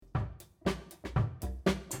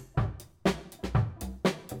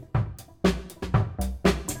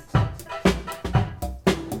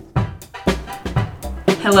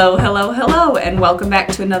Hello, hello, hello, and welcome back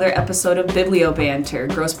to another episode of Biblio Banter,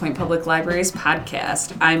 Grosse Pointe Public Library's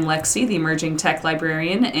podcast. I'm Lexi, the emerging tech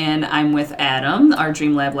librarian, and I'm with Adam, our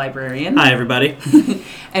Dream Lab librarian. Hi, everybody.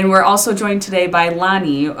 And we're also joined today by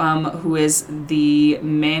Lonnie, who is the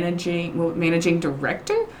managing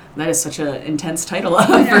director? That is such an intense title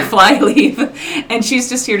for Flyleaf. And she's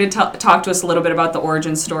just here to talk to us a little bit about the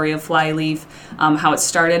origin story of Flyleaf, how it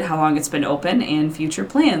started, how long it's been open, and future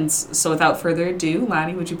plans. So without further ado,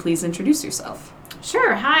 Lonnie, would you please introduce yourself?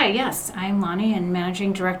 Sure. Hi. Yes, I'm Lonnie, and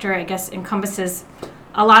managing director, I guess, encompasses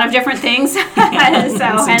a lot of different things. So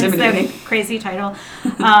hence the crazy title.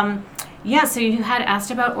 So you had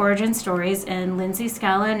asked about origin stories, and Lindsay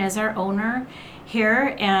Scallon is our owner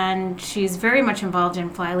here, and she's very much involved in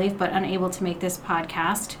Flyleaf, but unable to make this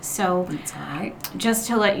podcast. So that's all right. Just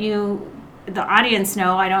to let you, the audience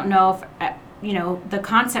know, I don't know if, the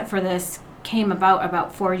concept for this came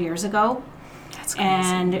about 4 years ago. That's crazy.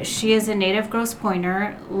 And she is a native Grosse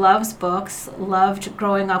Pointer, loves books, loved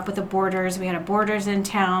growing up with the Borders. We had a Borders in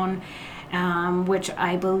town, which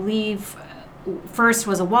I believe first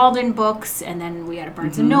was a Walden Books, and then we had a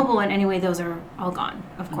Barnes & Noble, and anyway, those are all gone,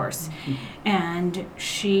 of course. And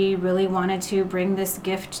she really wanted to bring this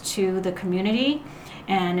gift to the community,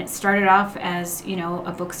 and it started off as,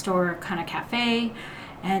 a bookstore kind of cafe,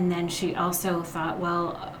 and then she also thought,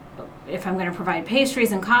 well, if I'm going to provide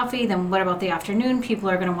pastries and coffee, then what about the afternoon? People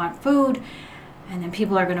are going to want food, and then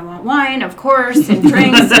people are going to want wine, of course, and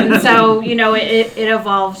drinks, and so, it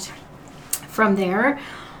evolved from there.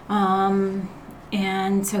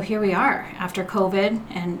 And so here we are after COVID,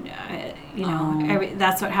 and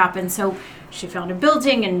that's what happened. So she found a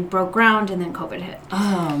building and broke ground, and then COVID hit.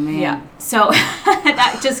 Oh, man. Yeah. So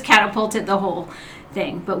that just catapulted the whole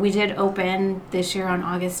thing. But we did open this year on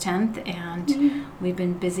August 10th, and we've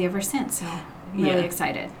been busy ever since. So really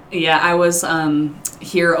excited. Yeah, I was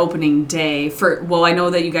here opening day I know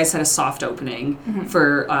that you guys had a soft opening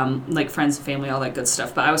for friends and family, all that good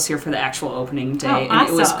stuff, but I was here for the actual opening day, and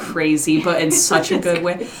it was crazy, but in such a good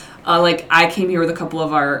way. I came here with a couple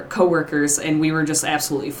of our coworkers, and we were just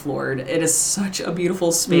absolutely floored. It is such a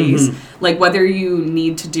beautiful space. Whether you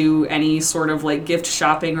need to do any sort of gift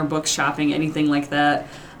shopping or book shopping, anything like that,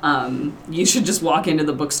 you should just walk into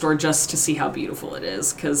the bookstore just to see how beautiful it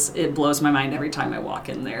is, because it blows my mind every time I walk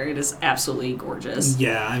in there. It is absolutely gorgeous.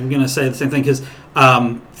 Yeah, I'm going to say the same thing, because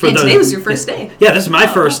today was your first day. Yeah, this is my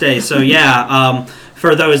first day. So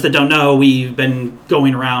for those that don't know, we've been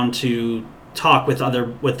going around to talk with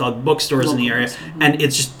the bookstores in the area, and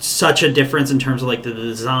it's just such a difference in terms of the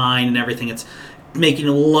design and everything. It's making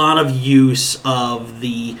a lot of use of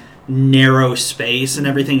the narrow space and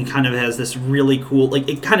everything. Kind of has this really cool,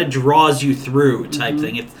 it kind of draws you through type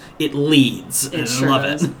thing. It leads, and I love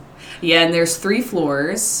it. Yeah, and there's 3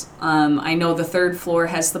 floors. I know the 3rd floor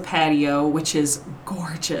has the patio, which is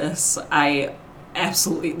gorgeous.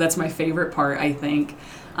 That's my favorite part, I think.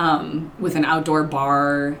 With an outdoor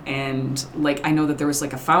bar, and I know that there was a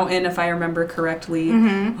fountain, if I remember correctly.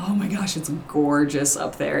 Oh my gosh, it's gorgeous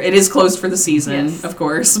up there. It is closed for the season, of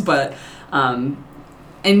course, but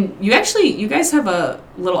and you guys have a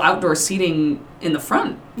little outdoor seating in the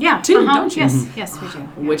front, too, don't you? Yes, we do. Yeah.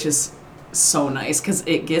 Which is so nice, because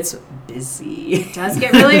it gets busy. It does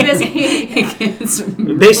get really busy. It gets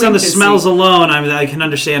Based on the smells alone, I can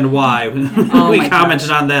understand why. We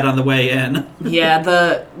commented on that on the way in. Yeah,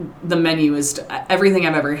 the menu is everything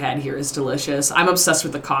I've ever had here is delicious. I'm obsessed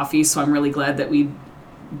with the coffee, so I'm really glad that we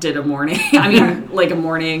did a morning. A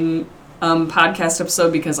morning podcast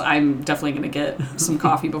episode, because I'm definitely going to get some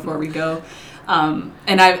coffee before we go.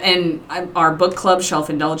 Our book club,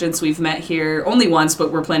 Shelf Indulgence, we've met here only once,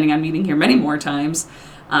 but we're planning on meeting here many more times.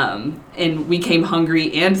 And we came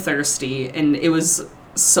hungry and thirsty, and it was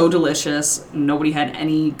so delicious. Nobody had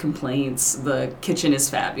any complaints. The kitchen is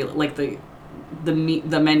fabulous.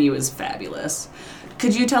 The menu is fabulous.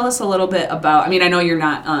 Could you tell us a little bit about? I know you're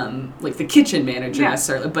not the kitchen manager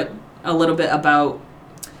necessarily, but a little bit about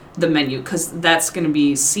the menu, because that's going to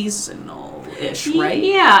be seasonal-ish, right?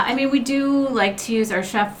 Yeah, we do our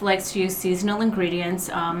chef likes to use seasonal ingredients.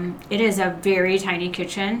 It is a very tiny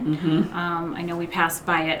kitchen. I know we passed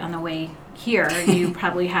by it on the way here. You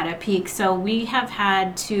probably had a peek. So we have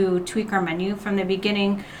had to tweak our menu from the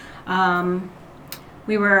beginning.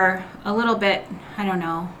 We were a little bit, I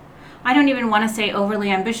don't even want to say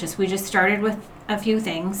overly ambitious. We just started with a few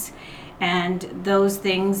things, and those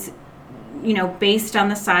things, based on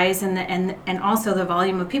the size and also the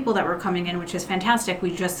volume of people that were coming in, which is fantastic, we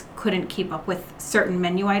just couldn't keep up with certain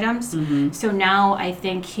menu items. So now I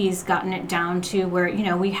think he's gotten it down to where,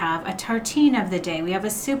 we have a tartine of the day, we have a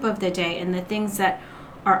soup of the day, and the things that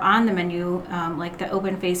are on the menu, like the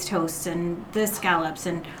open-faced toasts and the scallops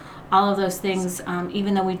and all of those things,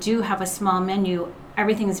 even though we do have a small menu,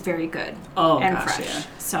 everything is very good and fresh. Yeah.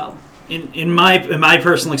 So, in my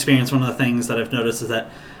personal experience, one of the things that I've noticed is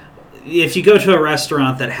that if you go to a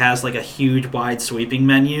restaurant that has like a huge, wide, sweeping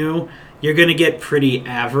menu, you're going to get pretty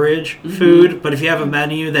average food. But if you have a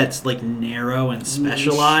menu that's like narrow and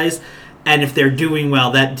specialized, and if they're doing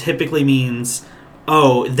well, that typically means,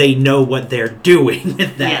 they know what they're doing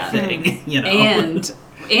with that thing. You know?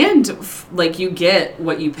 And like you get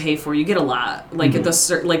what you pay for. You get a lot. Like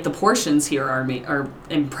the portions here are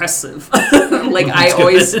impressive. Like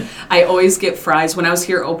I always get fries. When I was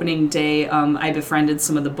here opening day, I befriended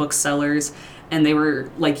some of the booksellers, and they were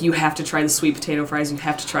like, "You have to try the sweet potato fries. You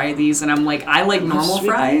have to try these." And I'm like, "I like normal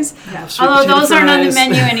fries." Yeah. Although those aren't on the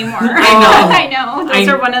menu anymore. I know. Those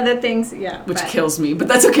are one of the things. Yeah. Which kills me, but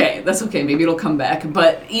that's okay. That's okay. Maybe it'll come back.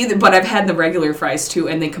 But I've had the regular fries too,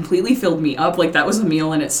 and they completely filled me up. Like that was a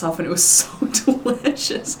meal in itself, and it was so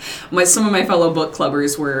delicious. Some of my fellow book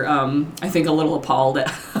clubbers were, I think, a little appalled at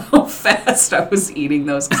how fast I was eating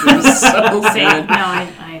those because they were so good. No,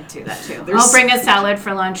 I do that too. I'll bring a salad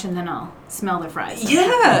for lunch, and then I'll smell the fries.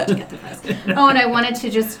 Yeah. Get the fries. Oh, and I wanted to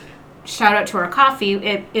just shout out to our coffee.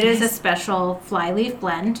 It is a special Flyleaf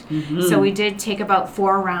blend. So we did take about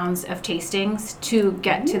 4 rounds of tastings to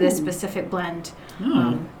get to this specific blend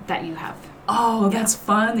that you have. Oh, that's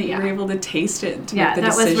fun that you were able to taste it to make the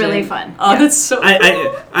decision. That was really fun. Oh, that's so cool.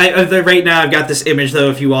 I right now I've got this image though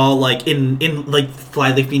of you all like in like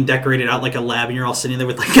Flyleaf being decorated out like a lab, and you're all sitting there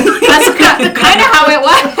with like that's kind of how it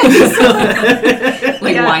was.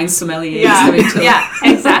 Like wine sommeliers. Yeah,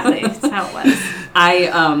 exactly. That's how it was.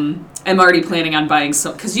 I'm already planning on buying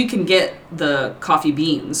some, because you can get the coffee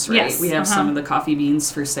beans, right? Yes. We have some of the coffee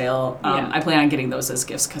beans for sale. I plan on getting those as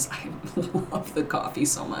gifts because I love the coffee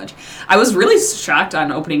so much. I was really shocked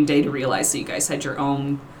on opening day to realize that you guys had your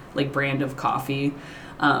own like brand of coffee.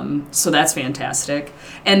 So that's fantastic.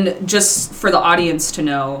 And just for the audience to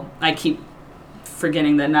know, I keep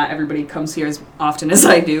forgetting that not everybody comes here as often as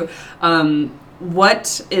I do.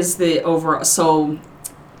 What is the overall... So...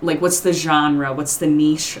 Like, what's the genre? What's the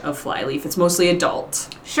niche of Flyleaf? It's mostly adult.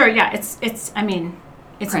 Sure, yeah. It's primarily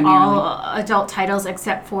all adult titles,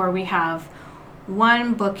 except for we have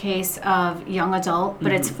one bookcase of young adult,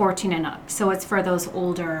 but it's 14 and up. So it's for those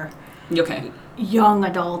older young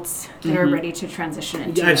adults that are ready to transition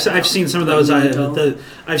into I've seen some of those.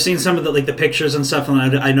 I've seen some of the like the pictures and stuff,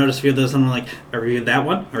 and I noticed a few of those, and I'm like, I reviewed that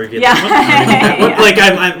one. I reviewed that one. I reviewed that one. Like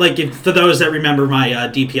I'm like, for those that remember my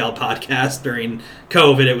DPL podcast during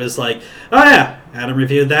COVID, it was like, oh yeah, Adam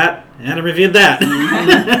reviewed that. Adam reviewed that.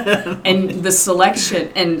 And the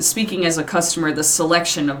selection, and speaking as a customer, the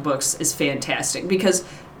selection of books is fantastic because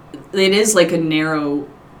it is like a narrow.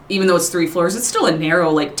 Even though it's 3 floors, it's still a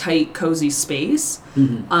narrow, like tight, cozy space.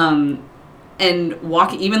 And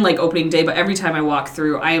even like opening day, but every time I walk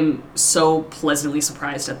through, I am so pleasantly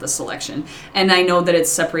surprised at the selection. And I know that it's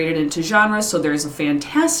separated into genres, so there's a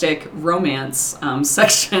fantastic romance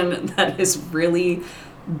section that is really,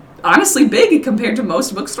 honestly big compared to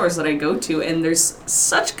most bookstores that I go to. And there's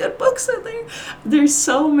such good books in there. There's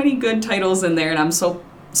so many good titles in there, and I'm so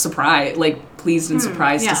surprised, pleased and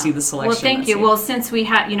surprised to see the selection. Well, thank you. Well, since we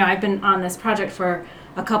had, I've been on this project for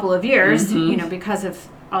a couple of years, because of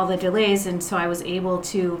all the delays, and so I was able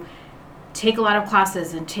to take a lot of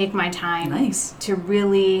classes and take my time to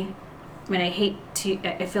really,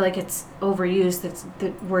 I feel like it's overused, that's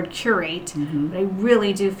the word curate, but I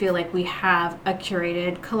really do feel like we have a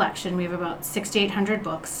curated collection. We have about 6,800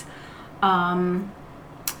 books.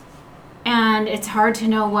 And it's hard to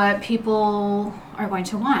know what people are going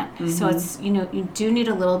to want. So it's, you do need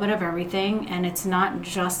a little bit of everything, and it's not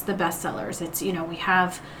just the bestsellers. It's, we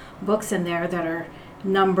have books in there that are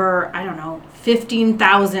number,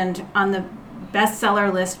 15,000 on the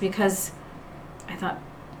bestseller list because I thought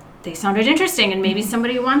they sounded interesting and maybe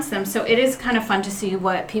somebody wants them. So it is kind of fun to see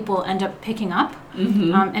what people end up picking up.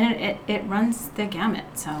 And it runs the gamut,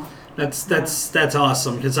 so... That's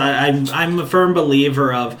awesome because I'm a firm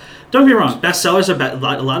believer of, don't get me wrong, bestsellers are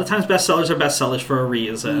a lot of times bestsellers are bestsellers for a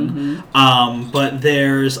reason, but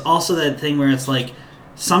there's also that thing where it's like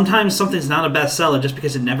sometimes something's not a bestseller just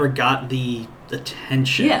because it never got the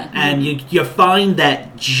attention, and you find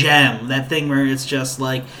that gem, that thing where it's just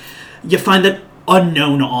like you find that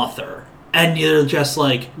unknown author and you're just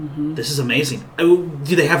like, this is amazing. Oh,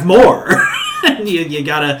 do they have more? And you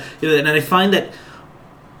gotta, and I find that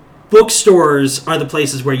bookstores are the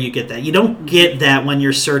places where you get that. You don't get that when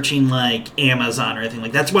you're searching like Amazon or anything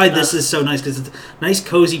like that. That's why this is so nice, because it's a nice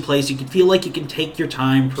cozy place. You can feel like you can take your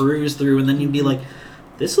time, peruse through, and then you'd be like,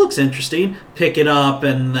 this looks interesting, pick it up,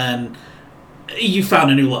 and then you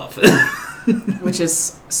found a new love. Which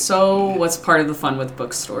is what's part of the fun with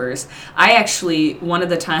bookstores. I actually, one of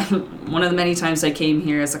the many times I came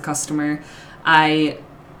here as a customer, I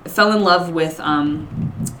fell in love with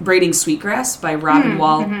Braiding Sweetgrass by Robin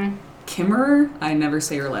Wall Kimmerer. I never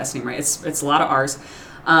say her last name right. It's a lot of R's.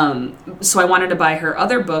 So I wanted to buy her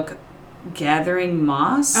other book, Gathering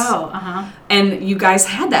Moss. And you guys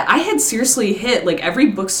had that. I had seriously hit like every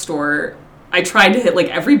bookstore. I tried to hit like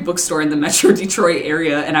every bookstore in the Metro Detroit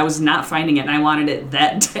area, and I was not finding it, and I wanted it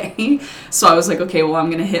that day. So I was like, okay, well, I'm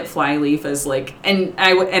going to hit Flyleaf as like, and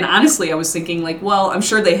honestly, I was thinking like, well, I'm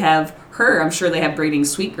sure they have her. I'm sure they have Braiding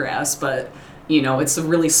Sweetgrass, but, you know, it's a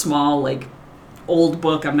really small, like, old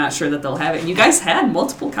book. I'm not sure that they'll have it. You guys had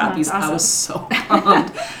multiple copies. Awesome. I was so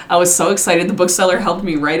pumped. I was so excited. The bookseller helped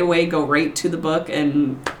me right away go right to the book,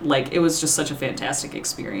 and, like, it was just such a fantastic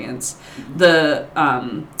experience.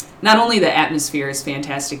 Not only the atmosphere is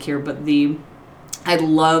fantastic here, but I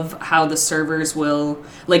love how the servers will,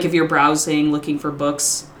 like if you're browsing, looking for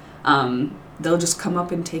books, they'll just come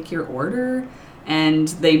up and take your order, and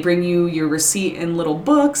they bring you your receipt in little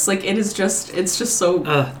books. Like it's just so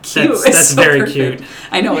cute. That's so very perfect. cute.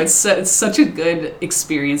 I know, it's such a good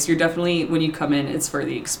experience. You're definitely, when you come in, it's for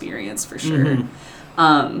the experience for sure.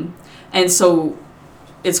 And so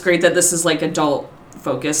it's great that this is like adult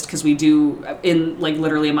focused, because we do, in like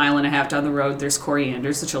literally a mile and a half down the road, there's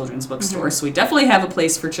Coriander's, the children's bookstore. So we definitely have a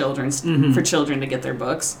place for children to get their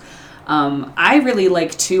books. I really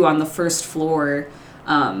like too, on the first floor,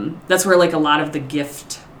 that's where like a lot of the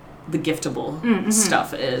giftable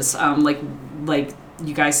stuff is. Like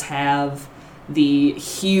you guys have the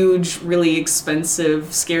huge, really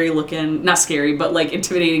expensive, scary looking, not scary, but like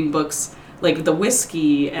intimidating books, like the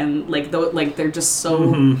whiskey, and like they're just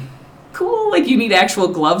so cool. Like you need actual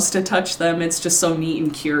gloves to touch them. It's just so neat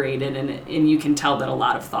and curated, and you can tell that a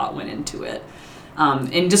lot of thought went into it.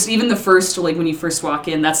 And just even the first, like when you first walk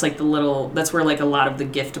in, that's like that's where like a lot of the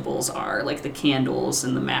giftables are, like the candles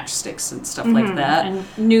and the matchsticks and stuff like that. And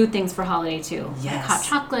new things for holiday too. Yes. Like hot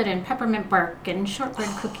chocolate and peppermint bark and shortbread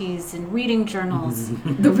cookies and reading journals.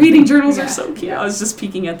 The reading journals are so cute. I was just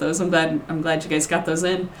peeking at those. I'm glad you guys got those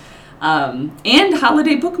in. And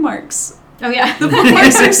holiday bookmarks. Oh yeah, the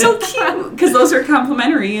bookmarks are so cute because those are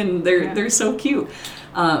complimentary, and they're so cute.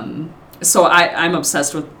 So I'm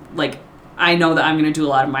obsessed with, like, I know that I'm going to do a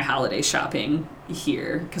lot of my holiday shopping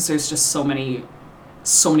here because there's just so many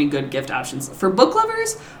good gift options for book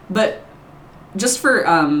lovers, but just for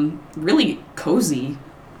really cozy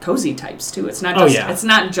types too. It's not just it's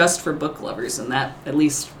not just for book lovers, in that, at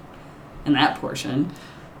least in that portion.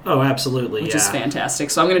 Oh, absolutely, which is fantastic.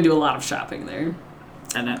 So I'm going to do a lot of shopping there.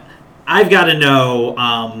 And I've got to know.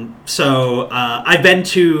 I've been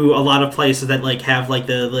to a lot of places that like have like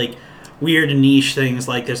the like weird niche things.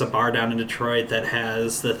 Like there's a bar down in Detroit that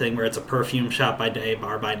has the thing where it's a perfume shop by day,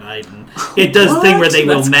 bar by night, and it does the thing where they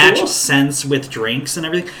will match scents with drinks and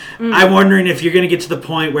everything. I'm wondering if you're going to get to the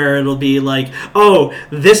point where it'll be like, oh,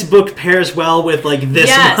 this book pairs well with like this.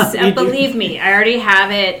 Yes, and believe me, I already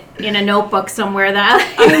have it in a notebook somewhere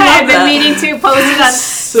that I've been meaning to post it on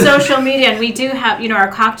social media. And we do have,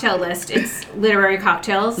 our cocktail list. It's literary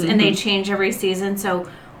cocktails, and they change every season. So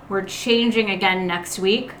we're changing again next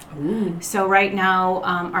week. Ooh. So right now,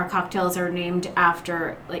 our cocktails are named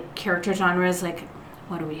after like character genres. Like,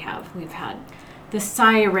 what do we have? We've had the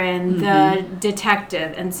siren, the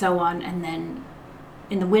detective, and so on. And then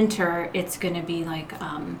in the winter, it's going to be like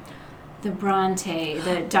the Bronte,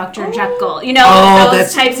 the Dr. Jekyll.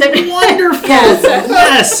 Those types of wonderful.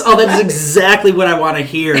 Yes. Oh, that's exactly what I want to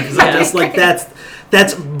hear, because I just like that's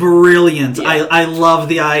brilliant. Yeah. I love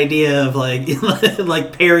the idea of like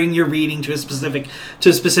like pairing your reading to a specific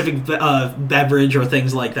beverage or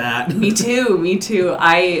things like that. Me too.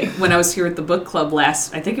 When I was here at the book club I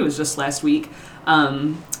think it was just last week,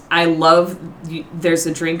 I love, there's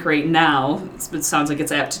a drink right now, it sounds like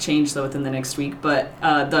it's apt to change though within the next week, but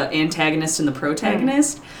the antagonist and the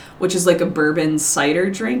protagonist, which is like a bourbon cider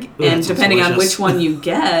drink. Ooh, and depending on which one you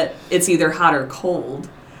get, it's either hot or cold.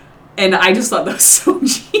 And I just thought that was so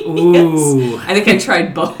genius. Ooh. I think I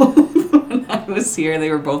tried both when I was here. They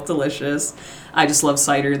were both delicious. I just love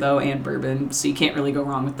cider, though, and bourbon, so you can't really go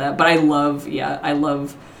wrong with that. But I love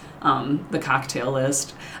the cocktail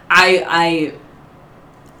list. I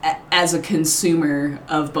as a consumer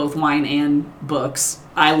of both wine and books,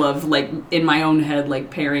 I love, like, in my own head, like,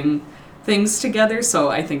 pairing things together. So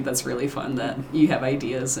I think that's really fun that you have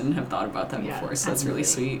ideas and have thought about that before. So that's really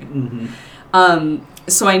sweet. Mm-hmm.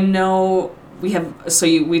 So I know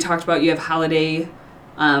we talked about, you have holiday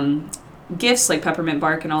gifts like peppermint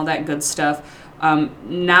bark and all that good stuff.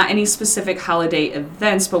 not any specific holiday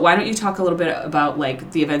events, but why don't you talk a little bit about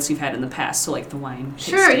like the events you've had in the past, so like the wine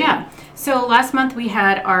tasting. Sure, yeah. So last month we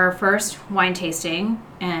had our first wine tasting,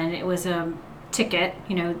 and it was a ticket.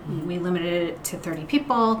 We limited it to 30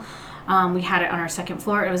 people. We had it on our second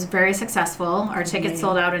floor. It was very successful. Our tickets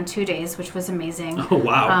sold out in 2 days, which was amazing. Oh,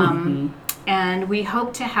 wow. And we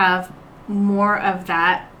hope to have more of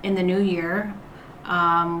that in the new year.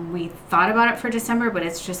 We thought about it for December, but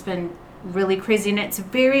it's just been really crazy. And it's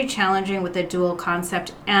very challenging with the dual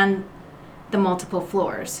concept and the multiple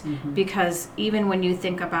floors. Because even when you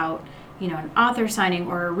think about, an author signing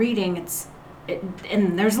or a reading,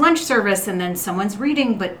 and there's lunch service, and then someone's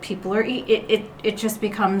reading, but people are it just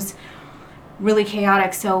becomes really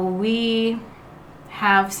chaotic. So we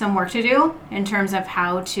have some work to do in terms of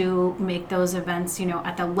how to make those events,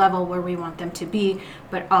 at the level where we want them to be,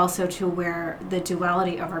 but also to where the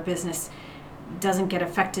duality of our business doesn't get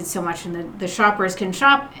affected so much, and the shoppers can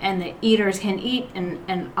shop and the eaters can eat,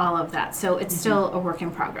 and all of that. So it's still a work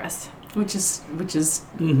in progress. Which is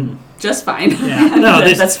just fine. Yeah,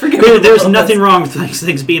 no, that's forgivable. There's nothing wrong with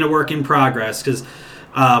things being a work in progress, because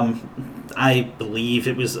I believe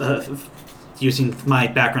it was using my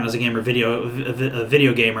background as a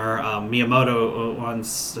video gamer. Miyamoto once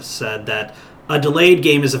said that a delayed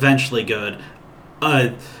game is eventually good.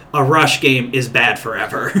 A rush game is bad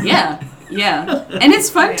forever. Yeah, and it's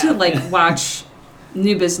fun to like watch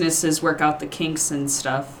new businesses work out the kinks and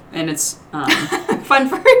stuff, and it's fun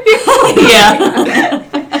for you.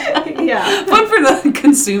 Yeah, fun for the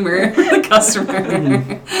consumer, the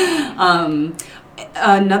customer.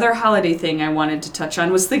 Another holiday thing I wanted to touch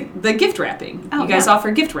on was the gift wrapping. You guys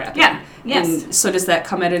offer gift wrapping. Yeah. Yes. And so does that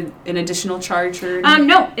come at an additional charge or?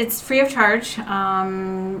 No, it's free of charge.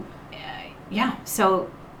 So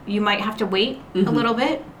you might have to wait a little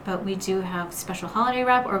bit, but we do have special holiday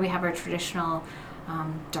wrap, or we have our traditional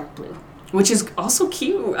dark blue. Which is also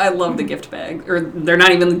cute. I love the gift bag. Or they're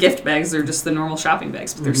not even the gift bags, they're just the normal shopping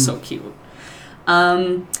bags, but they're so cute.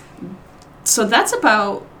 So that's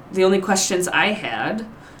about the only questions I had.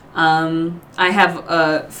 I have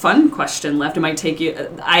a fun question left. It might take you...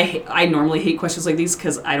 I normally hate questions like these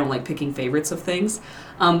because I don't like picking favorites of things.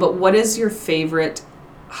 But what is your favorite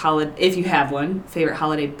if you have one, favorite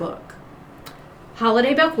holiday book?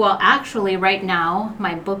 Holiday book? Well, actually, right now,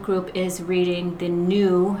 my book group is reading the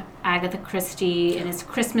new Agatha Christie, and it's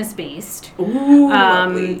Christmas-based. Ooh,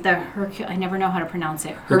 the Hercule... I never know how to pronounce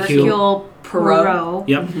it. Hercule Poirot.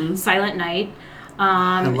 Yep. Silent Night.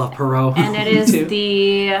 I love Poirot. And it is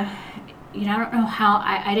the... I don't know how...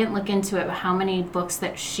 I didn't look into it, but how many books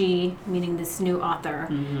that she, meaning this new author,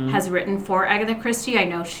 has written for Agatha Christie. I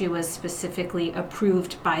know she was specifically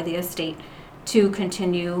approved by the estate to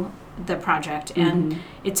continue the project, and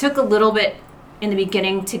it took a little bit in the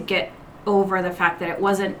beginning to get over the fact that it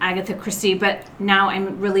wasn't Agatha Christie, but now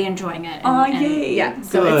I'm really enjoying it. Yay! Yeah,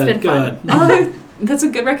 so it's been fun. That's a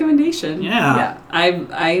good recommendation. Yeah,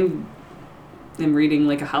 I am reading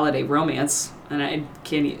like a holiday romance, and I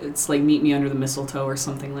can't. It's like Meet Me Under the Mistletoe or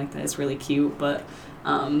something like that. It's really cute, but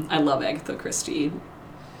I love Agatha Christie,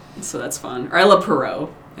 so that's fun. Or I love Poirot,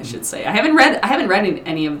 I should say. I haven't read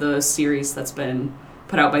any of the series that's been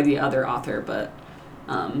put out by the other author, but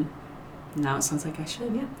now it sounds like I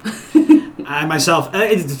should. Yeah. I myself,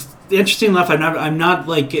 it's interesting enough. I'm not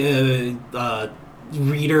like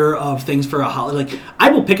reader of things for a holiday. Like,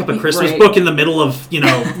 I will pick up a Christmas book in the middle of the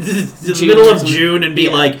middle of June and be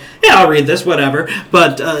like, yeah, I'll read this, whatever.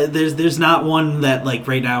 But there's not one that like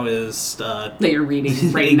right now is that you're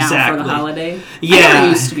reading right now for the holiday. Yeah, I never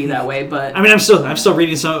used to be that way, but I mean, I'm still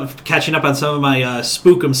reading catching up on some of my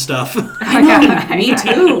Spookum stuff. Me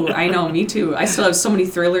too. I know, me too. I still have so many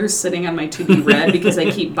thrillers sitting on my to be read because I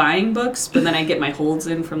keep buying books, but then I get my holds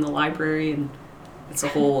in from the library, and it's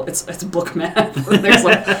a book math. There's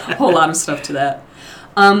a whole lot of stuff to that.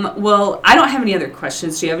 Well, I don't have any other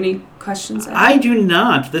questions. Do you have any questions? I do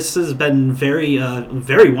not. This has been very,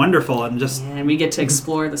 very wonderful, and and we get to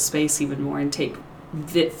explore the space even more and take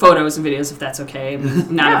photos and videos if that's okay.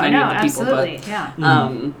 Not of any of the people, absolutely.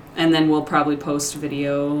 But and then we'll probably post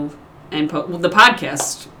video and the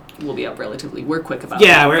podcast will be up relatively. We're quick about it.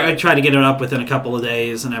 Yeah, I try to get it up within a couple of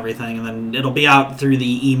days and everything, and then it'll be out through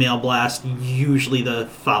the email blast usually the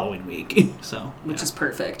following week. Which is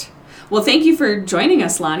perfect. Well, thank you for joining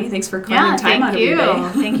us, Lonnie. Thanks for carving time out of your day.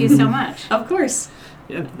 Thank you so much. Of course.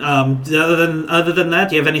 Yeah. Other than that,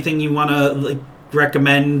 do you have anything you want to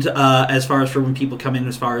recommend as far as for when people come in,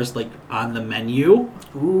 as far as like on the menu?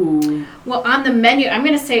 Ooh. Well, on the menu, I'm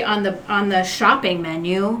going to say on the shopping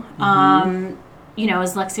menu.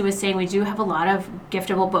 As Lexi was saying, we do have a lot of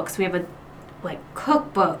giftable books. We have like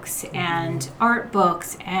cookbooks and art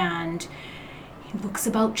books and books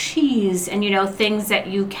about cheese and, things that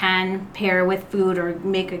you can pair with food or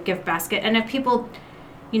make a gift basket. And if people,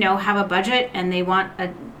 have a budget and they want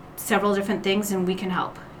several different things, and we can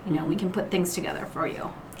help. We can put things together for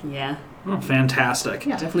you. Yeah. Oh, fantastic.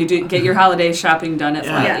 Yeah. Definitely do get your holiday shopping done at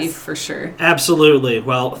Flyleaf for sure. Absolutely.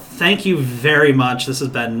 Well, thank you very much. This has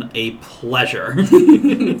been a pleasure.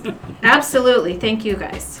 Absolutely. Thank you,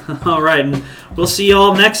 guys. All right. And we'll see you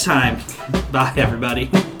all next time. Bye,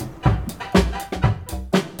 everybody.